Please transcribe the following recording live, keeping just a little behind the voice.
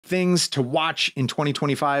things to watch in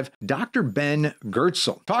 2025, Dr. Ben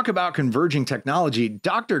Goertzel. Talk about converging technology.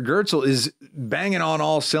 Dr. Goertzel is banging on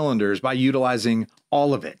all cylinders by utilizing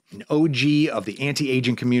all of it. An OG of the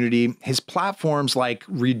anti-aging community, his platforms like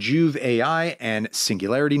Rejuve AI and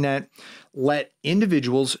SingularityNet let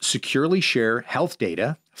individuals securely share health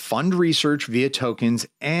data, fund research via tokens,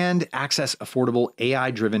 and access affordable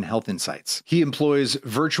AI-driven health insights. He employs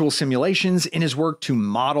virtual simulations in his work to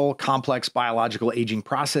model complex biological aging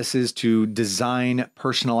processes to design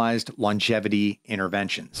personalized longevity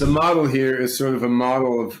interventions. The model here is sort of a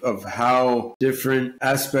model of how different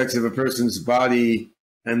aspects of a person's body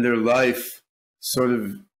and their life sort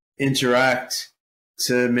of interact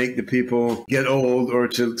to make the people get old or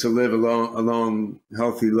to live a long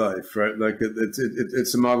healthy life, right? Like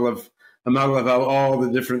it's a model of how all the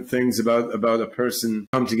different things about a person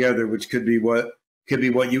come together, which could be what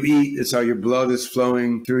you eat. It's how your blood is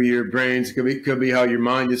flowing through your brains. It could be how your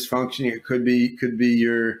mind is functioning. It could be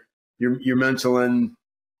your mental and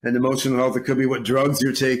emotional health. It could be what drugs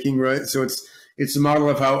you're taking, right? So it's a model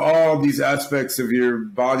of how all these aspects of your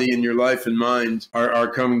body and your life and mind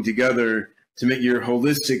are coming together to make your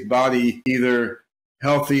holistic body either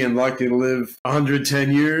healthy and likely to live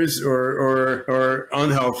 110 years or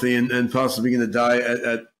unhealthy and possibly going to die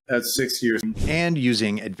at 6 years. And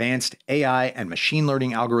using advanced AI and machine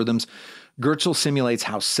learning algorithms, Goertzel simulates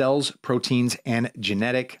how cells, proteins, and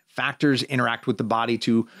genetic factors interact with the body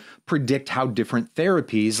to predict how different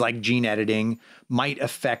therapies like gene editing might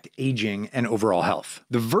affect aging and overall health.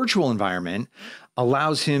 The virtual environment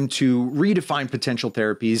allows him to redefine potential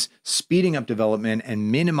therapies, speeding up development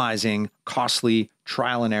and minimizing costly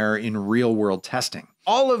trial and error in real-world testing.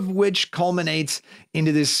 All of which culminates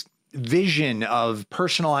into this vision of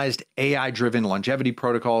personalized AI-driven longevity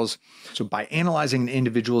protocols. So by analyzing an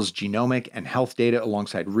individual's genomic and health data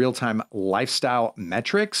alongside real-time lifestyle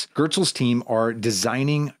metrics, Goertzel's team are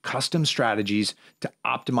designing custom strategies to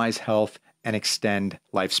optimize health and extend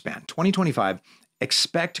lifespan. 2025,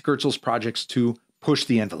 expect Goertzel's projects to push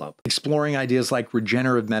the envelope, exploring ideas like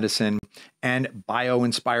regenerative medicine and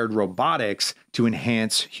bio-inspired robotics to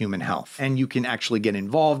enhance human health. And you can actually get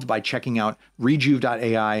involved by checking out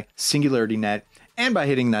rejuve.ai, SingularityNet, and by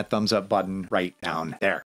hitting that thumbs up button right down there.